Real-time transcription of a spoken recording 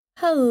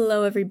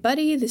Hello,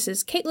 everybody. This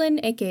is Caitlin,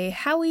 aka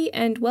Howie,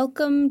 and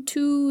welcome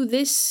to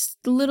this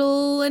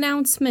little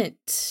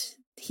announcement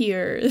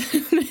here.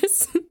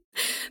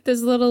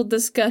 this little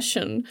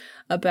discussion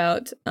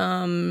about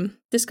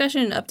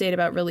discussion and update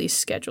about release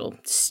schedule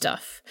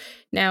stuff.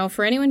 Now,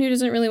 for anyone who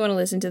doesn't really want to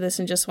listen to this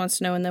and just wants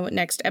to know when the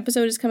next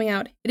episode is coming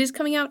out, it is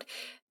coming out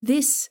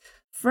this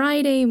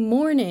Friday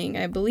morning.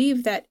 I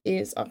believe that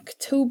is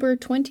October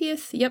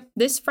 20th. Yep,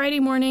 this Friday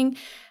morning.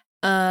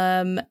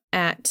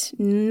 At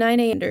 9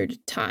 a.m.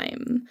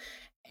 time,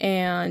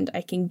 and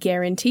I can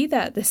guarantee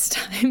that this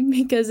time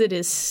because it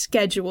is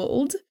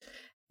scheduled,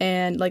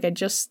 and I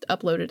just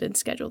uploaded and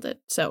scheduled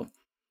it, so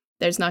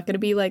there's not going to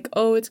be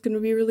it's going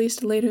to be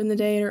released later in the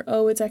day,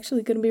 or it's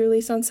actually going to be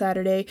released on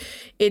Saturday.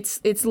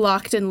 It's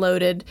locked and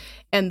loaded,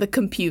 and the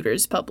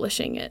computer's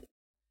publishing it.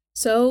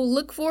 So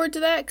look forward to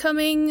that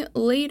coming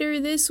later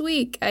this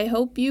week. I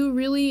hope you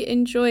really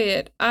enjoy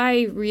it.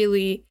 I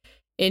really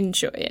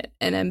enjoy it,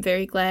 and I'm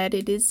very glad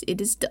it is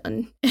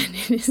done and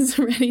it is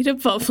ready to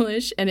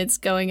publish and it's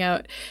going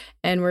out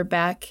and we're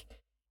back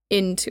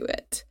into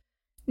it.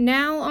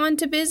 Now on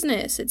to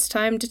business. It's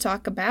time to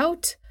talk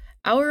about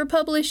our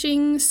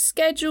publishing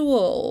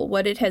schedule,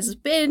 what it has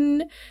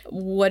been,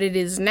 what it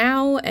is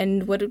now,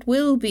 and what it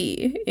will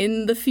be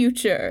in the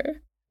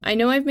future. I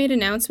know I've made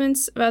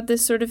announcements about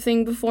this sort of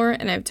thing before,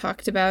 and I've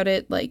talked about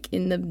it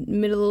in the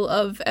middle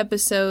of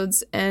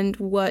episodes and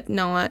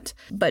whatnot,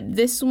 but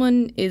this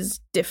one is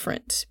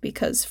different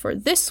because for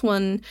this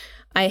one,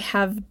 I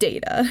have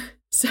data.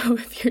 So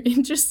if you're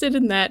interested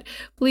in that,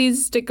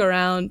 please stick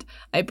around.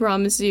 I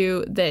promise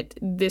you that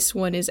this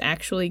one is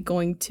actually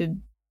going to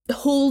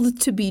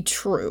hold to be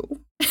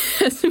true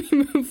as we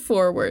move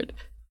forward.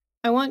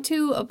 I want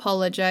to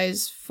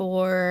apologize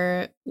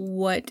for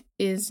what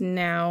is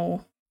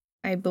now,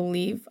 I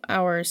believe,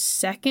 our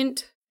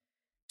second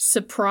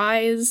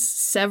surprise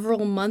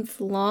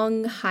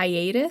several-month-long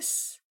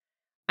hiatus.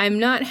 I'm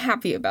not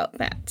happy about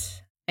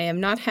that. I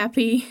am not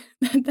happy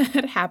that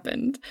that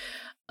happened.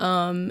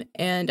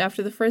 And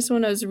after the first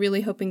one, I was really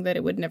hoping that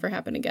it would never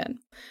happen again.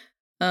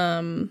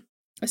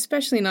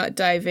 Especially not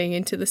diving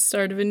into the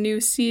start of a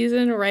new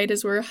season right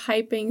as we're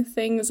hyping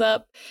things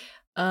up.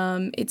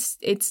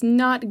 It's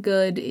not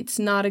good. It's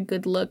not a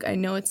good look. I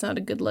know it's not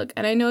a good look.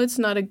 And I know it's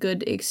not a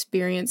good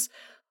experience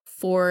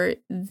for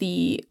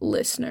the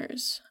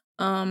listeners.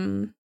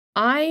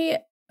 I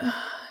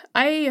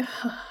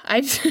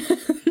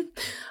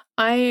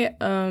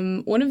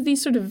one of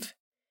these sort of,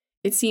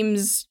 it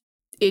seems,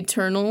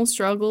 eternal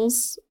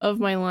struggles of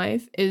my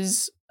life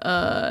is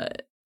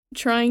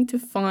trying to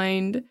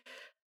find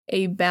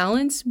a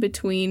balance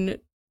between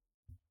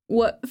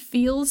what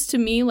feels to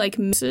me like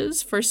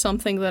misses for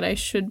something that I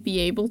should be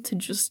able to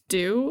just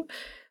do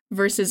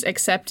versus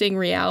accepting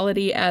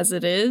reality as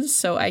it is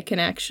so I can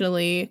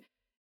actually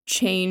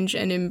change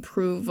and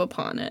improve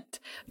upon it.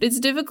 But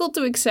it's difficult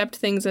to accept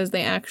things as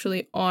they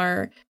actually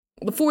are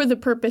for the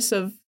purpose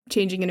of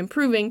changing and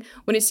improving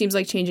when it seems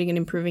like changing and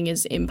improving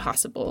is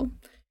impossible.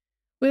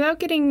 Without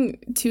getting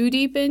too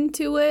deep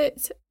into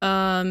it,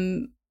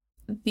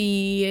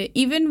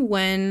 even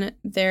when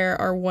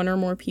there are one or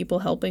more people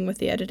helping with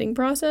the editing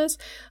process,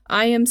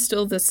 I am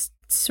still this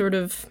sort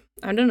of,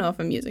 I don't know if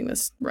I'm using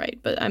this right,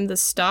 but I'm the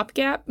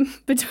stopgap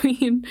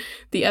between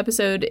the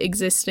episode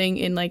existing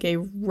in a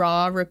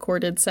raw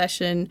recorded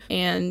session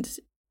and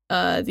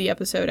the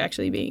episode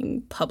actually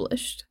being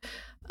published.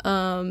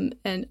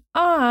 And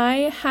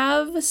I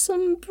have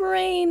some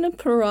brain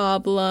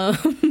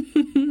problems,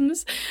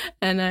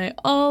 and I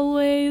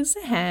always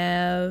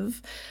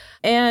have.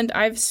 And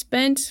I've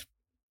spent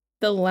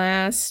the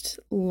last,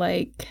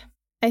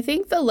 I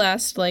think the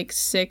last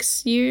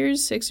 6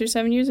 or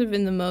 7 years have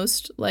been the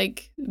most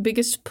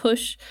biggest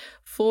push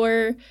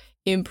for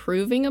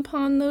improving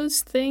upon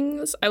those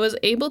things. I was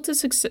able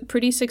to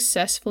pretty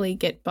successfully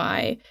get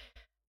by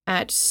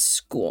at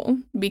school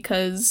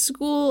because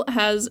school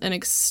has an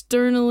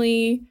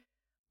externally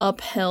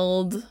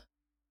upheld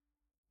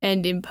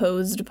and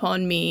imposed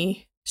upon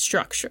me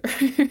structure.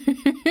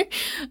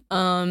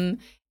 And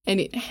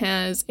it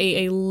has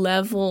a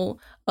level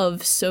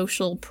of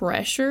social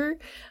pressure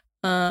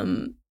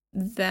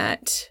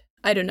that,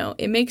 I don't know,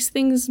 it makes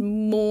things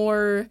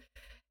more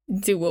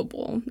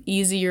doable,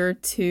 easier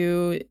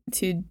to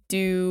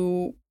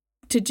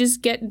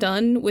just get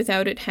done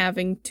without it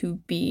having to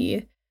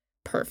be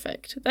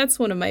perfect. That's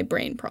one of my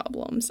brain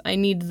problems. I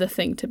need the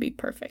thing to be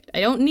perfect.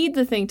 I don't need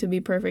the thing to be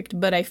perfect,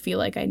 but I feel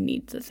like I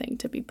need the thing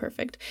to be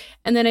perfect.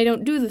 And then I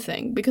don't do the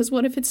thing because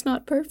what if it's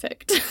not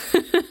perfect?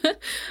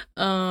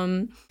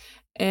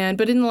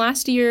 But in the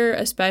last year,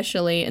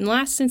 especially,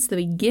 and since the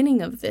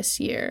beginning of this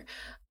year,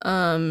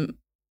 I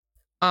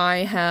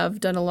have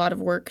done a lot of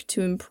work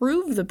to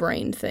improve the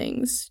brain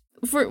things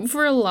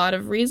for a lot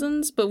of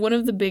reasons, but one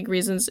of the big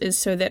reasons is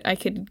so that I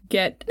could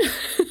get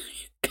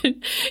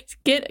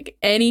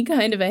any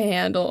kind of a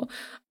handle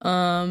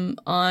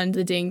on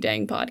the Ding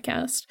Dang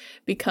podcast,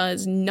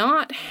 because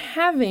not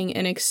having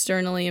an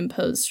externally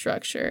imposed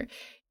structure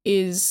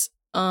is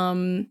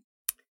a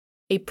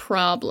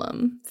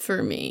problem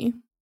for me.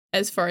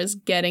 as far as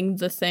getting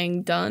the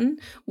thing done.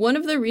 One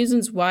of the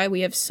reasons why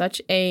we have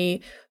such a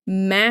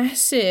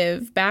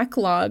massive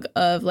backlog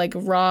of like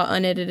raw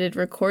unedited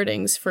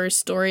recordings for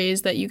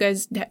stories that you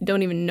guys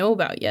don't even know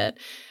about yet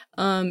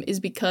is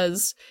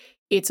because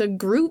it's a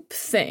group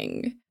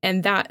thing,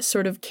 and that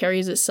sort of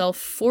carries itself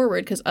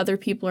forward because other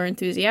people are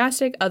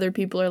enthusiastic, other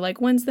people are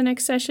like, when's the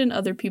next session,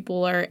 other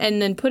people are,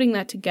 and then putting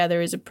that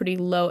together is a pretty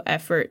low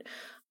effort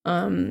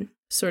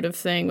sort of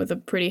thing with a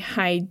pretty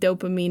high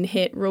dopamine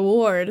hit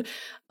reward,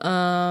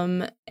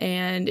 and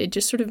it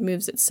just sort of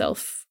moves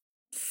itself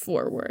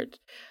forward.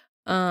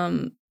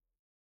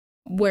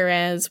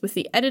 Whereas with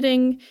the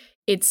editing,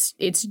 it's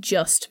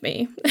just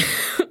me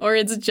or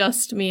it's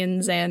just me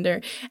and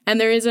Xander, and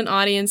there is an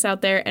audience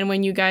out there, and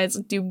when you guys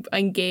do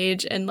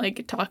engage and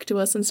like talk to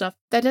us and stuff,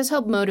 that does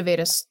help motivate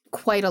us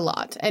quite a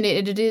lot, and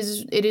it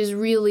is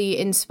really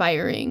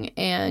inspiring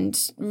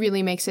and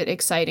really makes it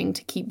exciting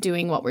to keep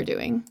doing what we're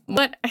doing.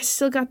 But I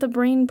still got the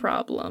brain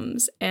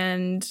problems,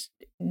 and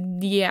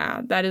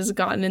yeah, that has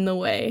gotten in the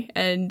way,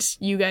 and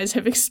you guys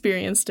have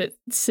experienced it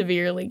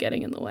severely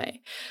getting in the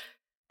way.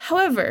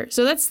 However,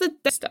 so that's the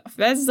stuff.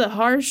 That's the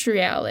harsh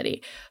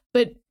reality.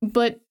 But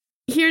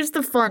here's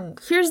the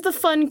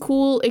fun,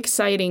 cool,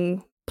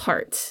 exciting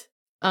part.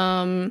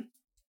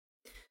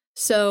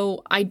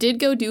 So I did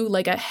go do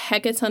like a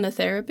heck a ton of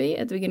therapy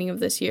at the beginning of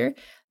this year.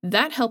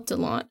 That helped a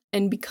lot.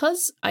 And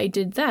because I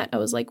did that, I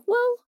was like,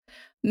 well,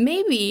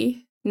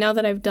 maybe now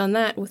that I've done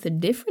that with a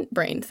different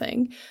brain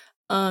thing,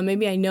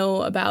 maybe I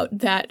know about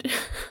that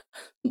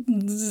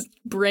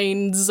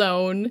brain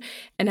zone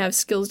and have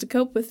skills to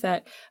cope with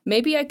that.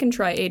 Maybe I can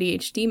try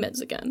ADHD meds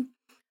again.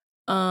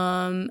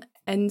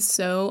 And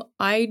so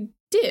I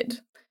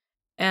did.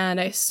 And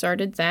I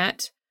started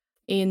that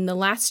in the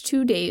last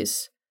 2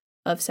 days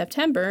of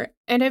September,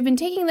 and I've been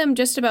taking them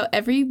just about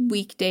every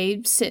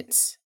weekday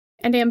since.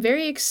 And I am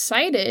very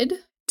excited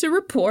to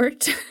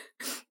report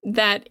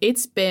that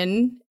it's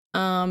been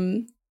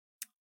an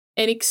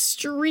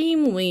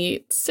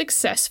extremely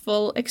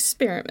successful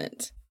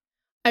experiment.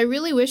 I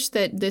really wish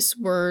that this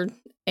were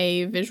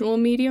a visual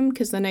medium,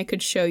 because then I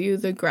could show you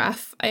the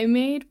graph I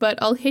made, but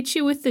I'll hit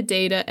you with the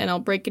data and I'll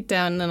break it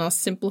down and then I'll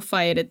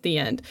simplify it at the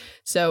end.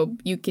 So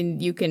you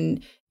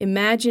can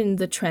imagine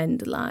the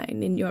trend line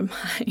in your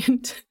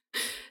mind.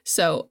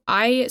 So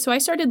I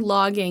started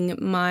logging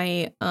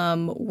my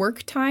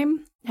work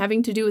time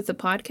having to do with the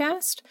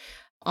podcast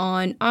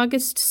on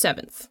August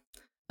 7th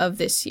of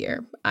this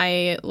year.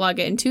 I log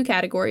it in 2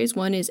 categories.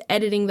 One is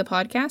editing the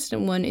podcast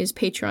and one is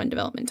Patreon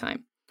development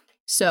time.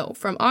 So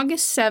from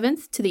August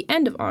 7th to the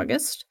end of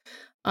August,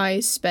 I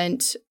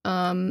spent,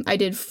 I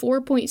did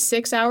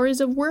 4.6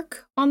 hours of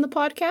work on the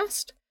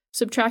podcast.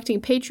 Subtracting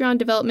Patreon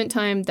development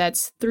time,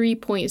 that's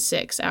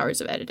 3.6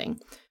 hours of editing.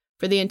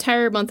 For the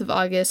entire month of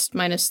August,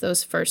 minus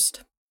those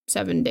first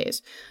 7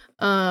 days,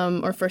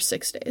 or first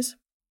 6 days.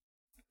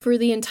 For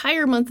the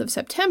entire month of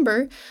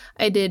September,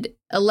 I did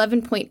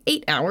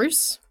 11.8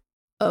 hours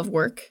of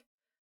work.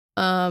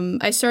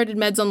 I started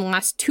meds on the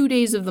last 2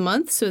 days of the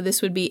month, so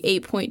this would be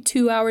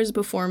 8.2 hours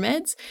before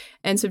meds,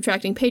 and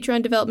subtracting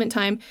Patreon development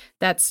time,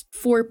 that's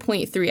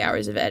 4.3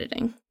 hours of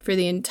editing for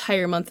the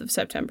entire month of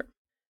September.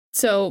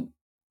 So,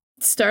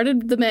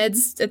 started the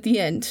meds at the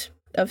end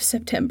of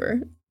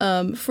September.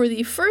 For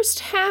the first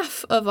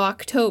half of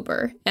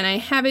October, and I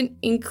haven't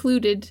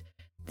included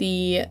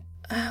the,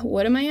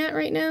 what am I at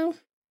right now?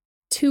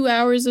 2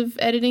 hours of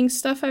editing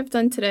stuff I've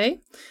done today.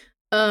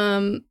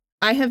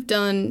 I have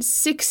done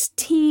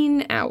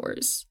 16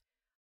 hours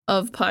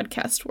of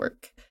podcast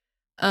work.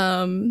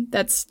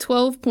 That's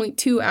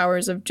 12.2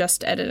 hours of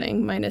just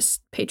editing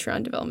minus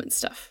Patreon development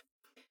stuff.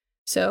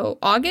 So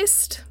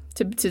August,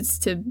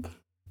 to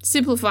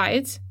simplify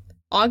it,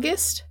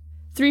 August,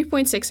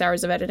 3.6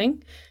 hours of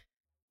editing.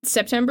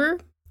 September,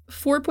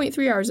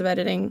 4.3 hours of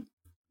editing.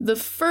 The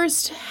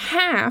first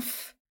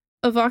half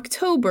of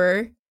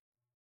October,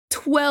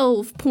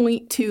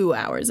 12.2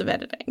 hours of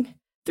editing.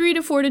 3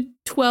 to 4 to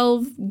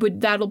 12,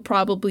 that'll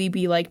probably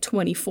be like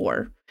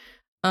 24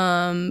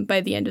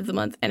 by the end of the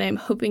month, and I'm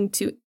hoping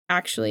to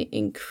actually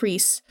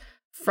increase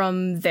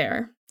from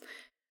there.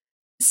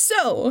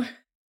 So,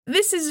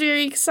 this is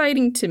very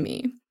exciting to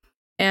me,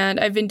 and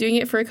I've been doing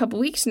it for a couple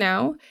weeks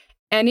now,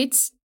 and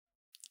it's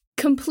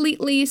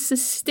completely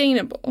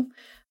sustainable.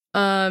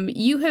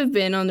 You have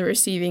been on the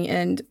receiving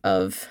end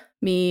of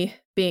me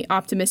being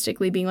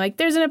optimistically being like,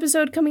 there's an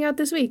episode coming out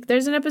this week.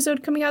 There's an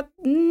episode coming out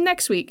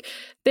next week.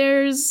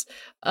 There's,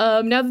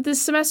 now that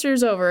this semester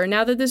is over,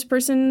 now that this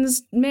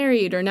person's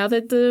married, or now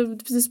that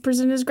this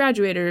person has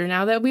graduated, or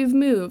now that we've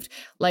moved,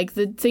 like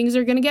the things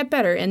are going to get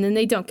better, and then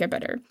they don't get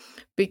better.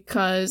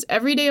 Because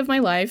every day of my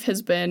life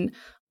has been,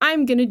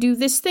 I'm going to do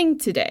this thing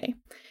today.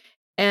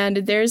 And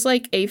there's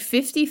like a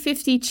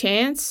 50-50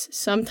 chance,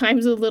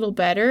 sometimes a little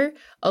better,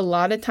 a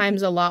lot of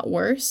times a lot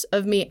worse,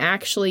 of me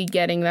actually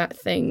getting that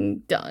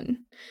thing done.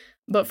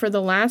 But for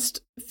the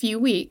last few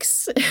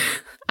weeks,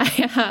 I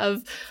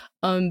have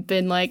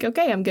been like,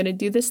 okay, I'm going to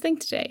do this thing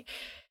today.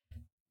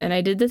 And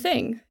I did the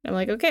thing. I'm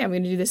like, okay, I'm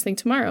going to do this thing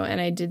tomorrow. And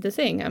I did the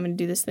thing. I'm going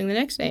to do this thing the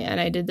next day. And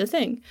I did the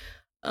thing.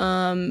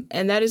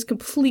 And that is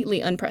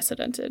completely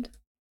unprecedented.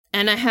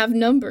 And I have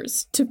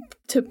numbers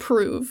to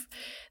prove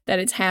that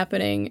it's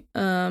happening.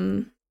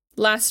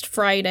 Last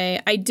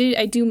Friday, I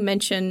do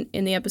mention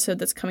in the episode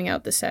that's coming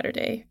out this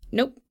Saturday.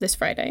 Nope, this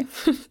Friday.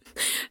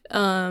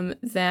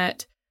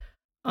 That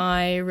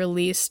I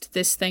released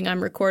this thing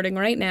I'm recording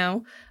right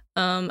now.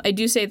 I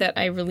do say that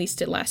I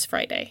released it last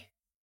Friday,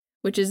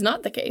 which is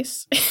not the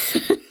case.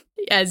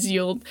 as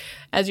you're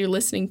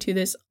listening to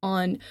this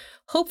on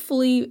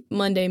hopefully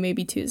Monday,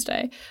 maybe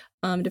Tuesday,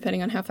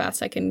 depending on how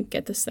fast I can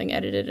get this thing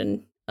edited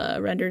and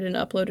rendered and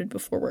uploaded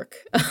before work,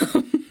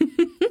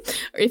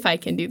 or if I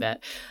can do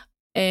that.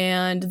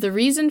 And the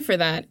reason for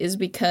that is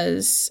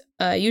because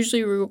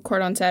usually we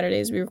record on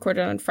Saturdays. We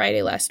recorded on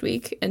Friday last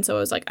week. And so I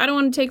was like, I don't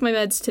want to take my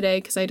meds today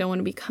because I don't want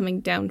to be coming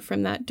down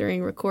from that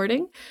during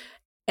recording.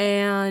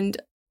 And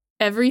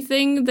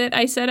everything that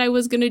I said I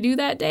was going to do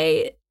that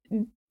day,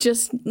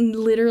 just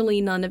literally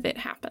none of it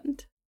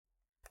happened.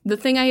 The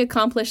thing I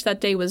accomplished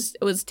that day was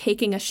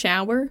taking a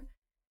shower,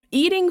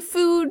 eating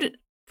food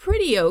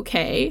pretty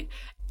okay,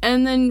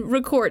 and then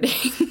recording.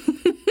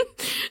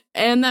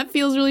 And that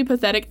feels really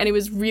pathetic, and it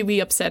was really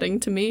upsetting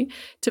to me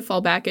to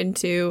fall back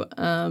into,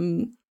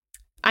 I'm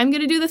going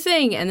to do the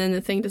thing, and then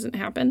the thing doesn't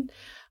happen.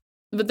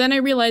 But then I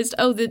realized,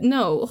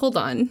 no, hold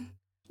on.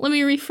 Let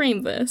me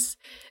reframe this.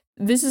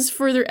 This is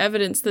further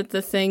evidence that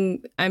the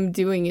thing I'm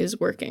doing is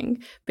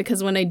working,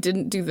 because when I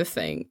didn't do the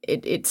thing,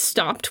 it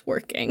stopped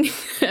working.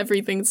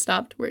 Everything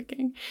stopped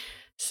working.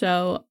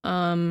 So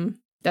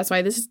that's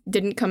why this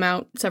didn't come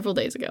out several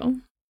days ago.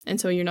 And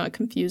so you're not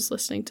confused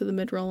listening to the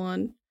mid-roll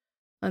on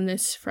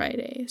this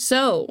Friday.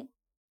 So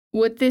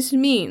what this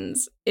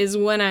means is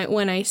when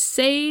I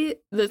say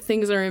that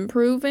things are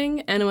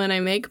improving and when I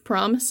make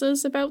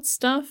promises about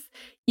stuff,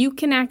 you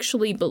can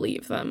actually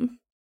believe them.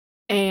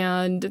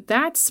 And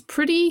that's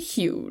pretty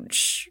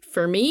huge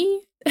for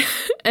me.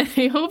 And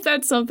I hope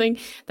that's something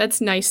that's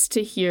nice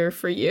to hear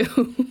for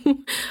you.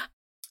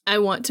 I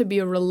want to be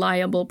a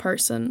reliable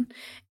person.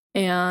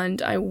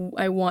 And I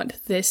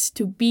want this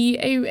to be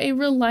a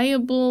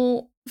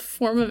reliable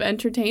form of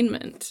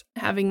entertainment.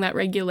 Having that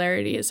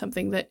regularity is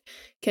something that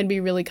can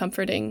be really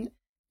comforting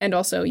and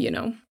also,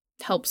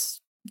 helps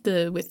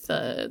with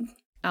the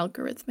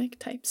algorithmic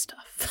type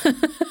stuff.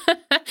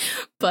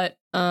 But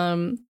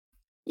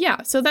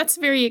yeah, so that's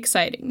very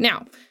exciting.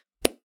 Now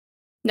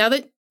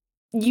that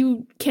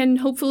you can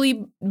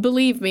hopefully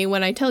believe me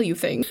when I tell you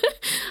things,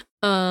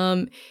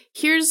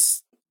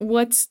 here's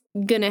what's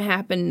gonna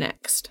happen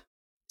next.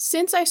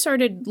 Since I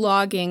started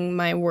logging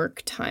my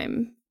work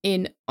time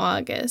in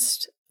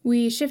August,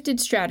 we shifted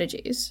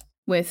strategies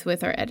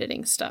with our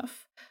editing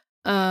stuff.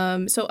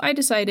 So I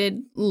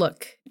decided,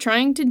 look,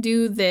 trying to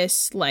do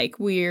this, like,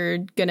 we're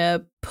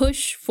gonna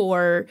push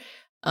for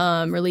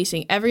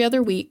releasing every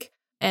other week,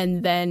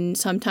 and then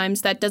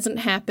sometimes that doesn't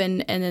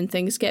happen, and then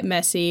things get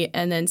messy,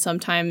 and then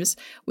sometimes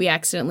we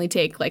accidentally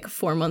take like a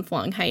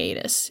 4-month-long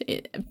hiatus,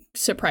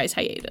 surprise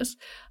hiatus.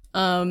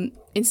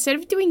 Instead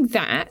of doing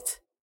that,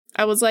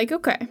 I was like,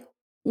 okay,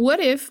 what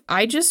if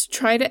I just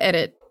try to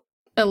edit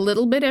a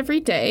little bit every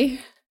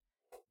day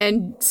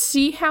and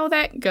see how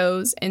that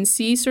goes and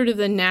see sort of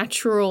the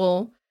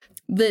natural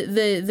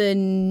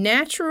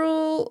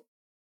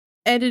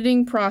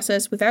editing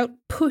process without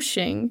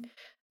pushing,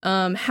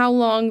 how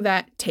long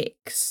that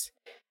takes.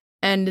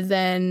 And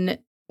then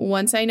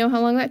once I know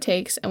how long that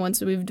takes, and once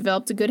we've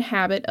developed a good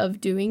habit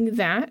of doing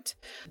that,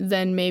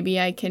 then maybe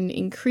I can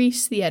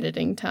increase the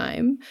editing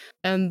time,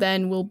 and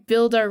then we'll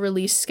build our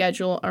release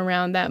schedule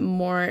around that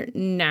more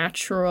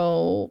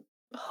natural,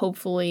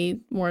 hopefully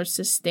more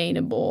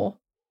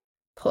sustainable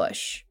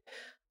push.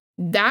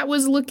 That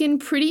was looking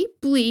pretty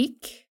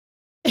bleak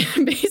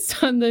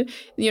based on the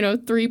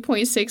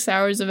 3.6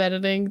 hours of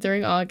editing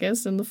during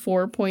August and the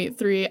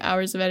 4.3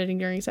 hours of editing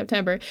during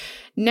September.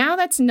 Now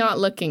that's not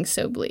looking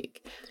so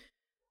bleak.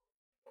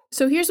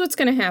 So here's what's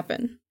going to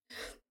happen.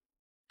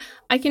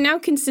 I can now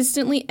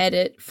consistently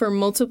edit for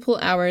multiple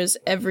hours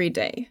every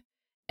day,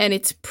 and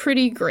it's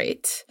pretty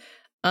great.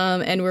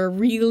 And we're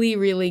really,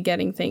 really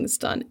getting things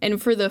done.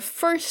 And for the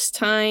first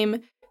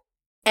time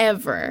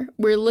ever,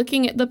 we're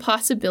looking at the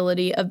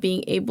possibility of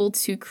being able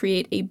to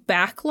create a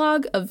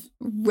backlog of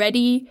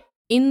ready,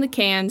 in the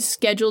can,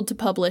 scheduled to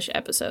publish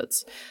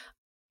episodes.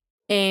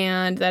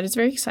 And that is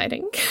very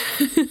exciting.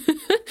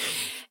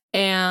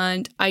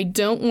 And I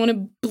don't want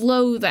to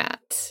blow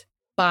that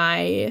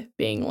by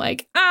being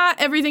like,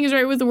 everything is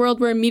right with the world,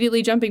 we're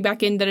immediately jumping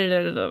back in,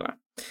 da-da-da-da-da.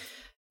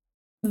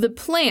 The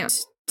plan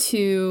is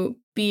to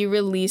be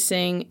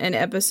releasing an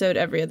episode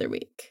every other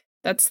week.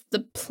 That's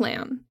the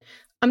plan.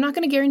 I'm not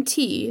going to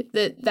guarantee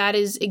that that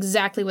is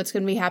exactly what's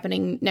going to be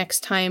happening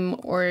next time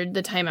or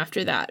the time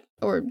after that,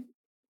 or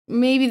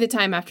maybe the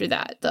time after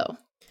that, though.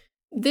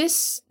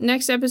 This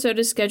next episode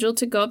is scheduled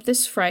to go up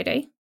this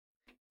Friday.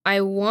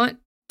 I want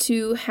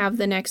to have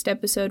the next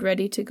episode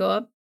ready to go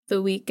up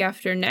the week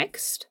after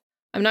next.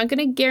 I'm not going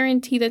to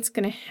guarantee that's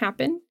going to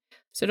happen,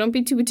 so don't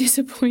be too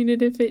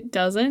disappointed if it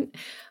doesn't,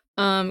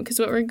 because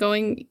what we're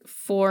going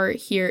for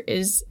here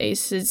is a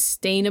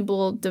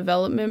sustainable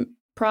development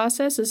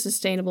process, a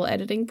sustainable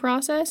editing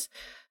process,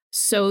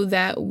 so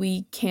that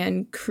we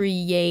can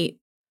create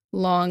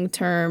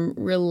long-term,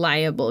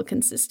 reliable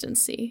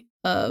consistency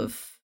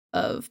of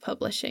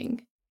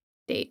publishing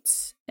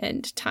dates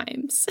and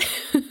times.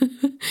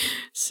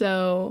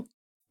 So,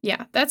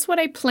 yeah, that's what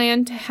I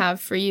plan to have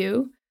for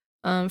you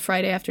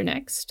Friday after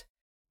next.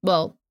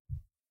 Well,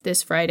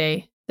 this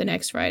Friday, the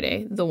next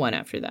Friday, the one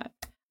after that.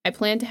 I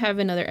plan to have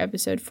another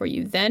episode for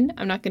you then.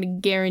 I'm not going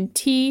to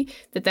guarantee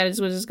that that is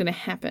what is going to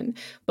happen.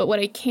 But what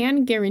I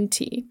can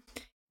guarantee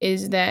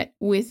is that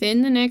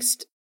within the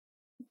next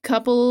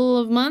couple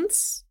of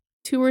months,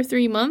 2 or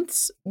 3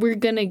 months, we're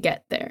going to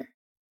get there.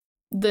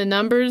 The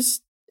numbers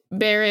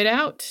bear it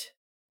out.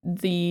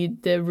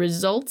 The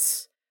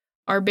results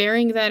are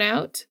bearing that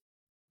out.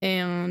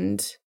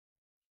 And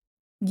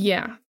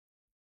yeah,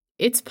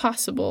 it's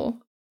possible.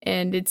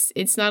 And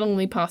it's not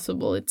only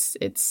possible,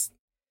 it's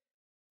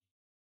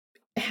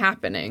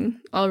happening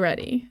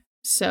already.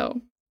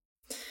 So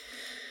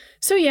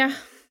yeah.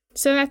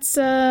 So that's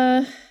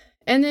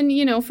and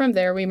then, from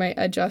there we might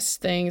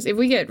adjust things. If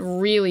we get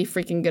really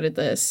freaking good at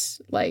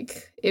this,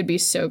 like, it'd be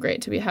so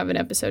great to have an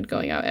episode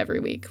going out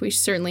every week. We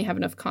certainly have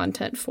enough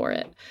content for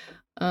it.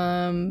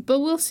 But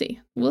we'll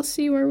see. We'll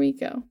see where we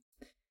go.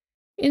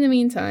 In the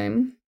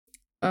meantime,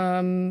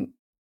 I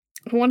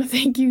want to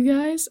thank you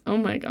guys. Oh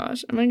my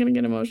gosh, am I going to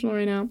get emotional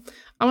right now?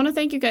 I want to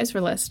thank you guys for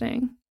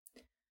listening.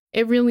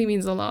 It really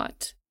means a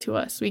lot to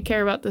us. We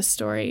care about this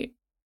story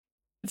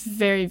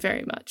very,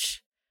 very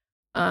much.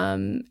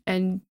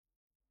 And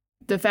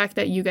the fact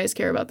that you guys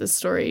care about this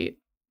story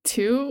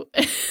too,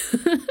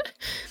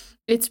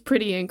 it's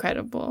pretty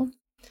incredible.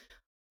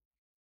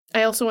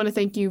 I also want to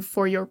thank you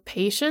for your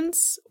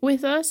patience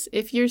with us.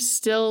 If you're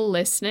still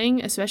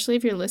listening, especially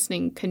if you're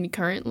listening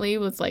concurrently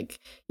with, like,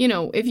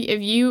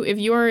 if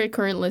you are a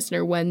current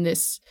listener when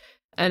this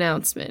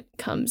announcement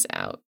comes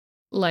out,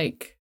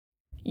 like,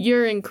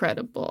 you're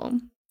incredible.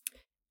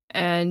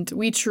 And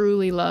we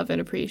truly love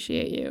and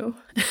appreciate you.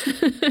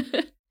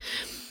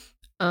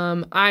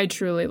 I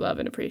truly love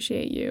and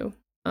appreciate you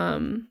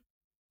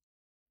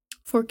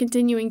for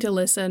continuing to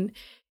listen,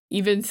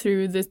 even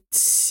through the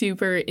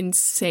super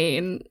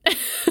insane,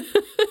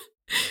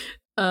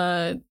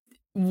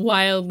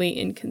 wildly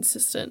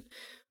inconsistent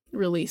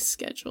release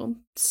schedule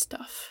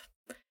stuff.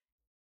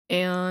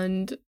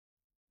 And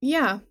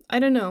yeah, I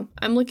don't know.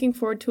 I'm looking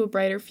forward to a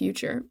brighter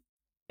future.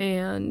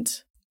 And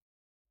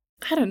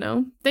I don't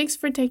know. Thanks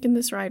for taking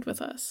this ride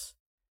with us.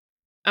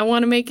 I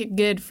want to make it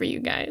good for you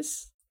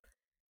guys.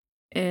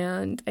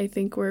 And I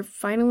think we're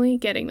finally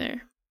getting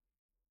there.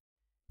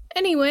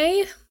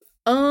 Anyway,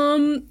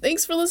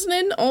 thanks for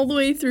listening all the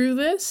way through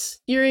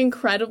this. You're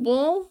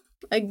incredible.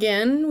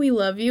 Again, we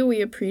love you. We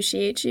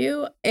appreciate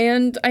you.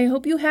 And I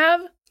hope you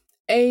have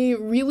a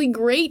really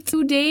great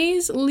 2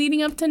 days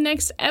leading up to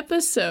next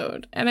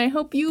episode. And I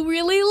hope you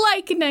really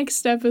like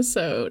next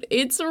episode.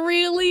 It's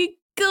really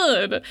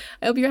good.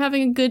 I hope you're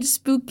having a good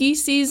spooky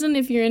season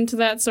if you're into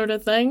that sort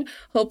of thing.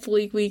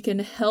 Hopefully we can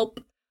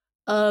help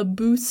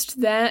boost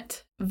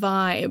that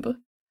vibe.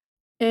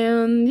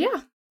 And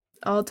yeah,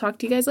 I'll talk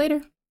to you guys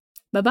later.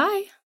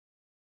 Bye-bye.